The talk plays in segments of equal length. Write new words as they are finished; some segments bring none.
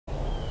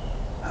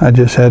I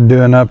just had to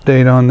do an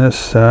update on this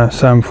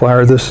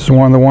sunflower. This is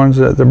one of the ones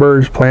that the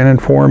birds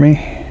planted for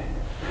me.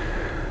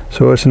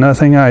 So it's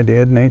nothing I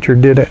did. Nature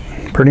did it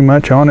pretty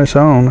much on its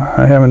own.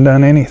 I haven't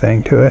done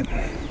anything to it.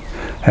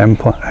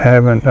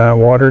 Haven't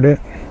watered it,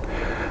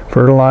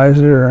 fertilized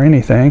it, or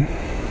anything.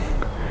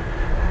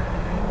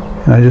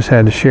 And I just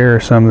had to share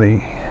some of the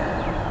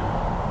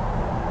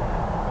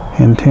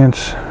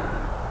intense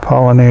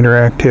pollinator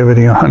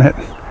activity on it.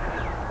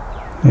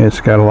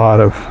 It's got a lot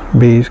of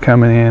bees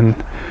coming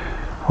in,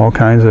 all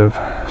kinds of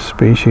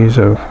species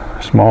of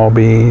small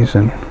bees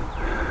and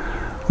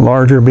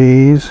larger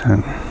bees,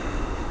 and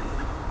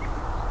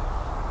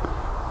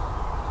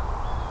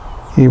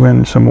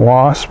even some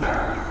wasps.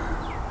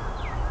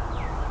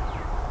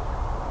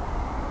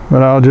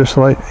 But I'll just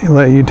let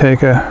you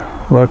take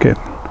a look at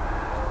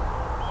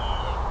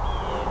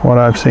what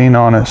I've seen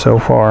on it so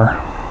far.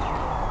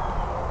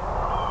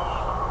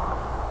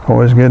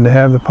 Always good to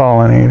have the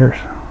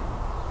pollinators.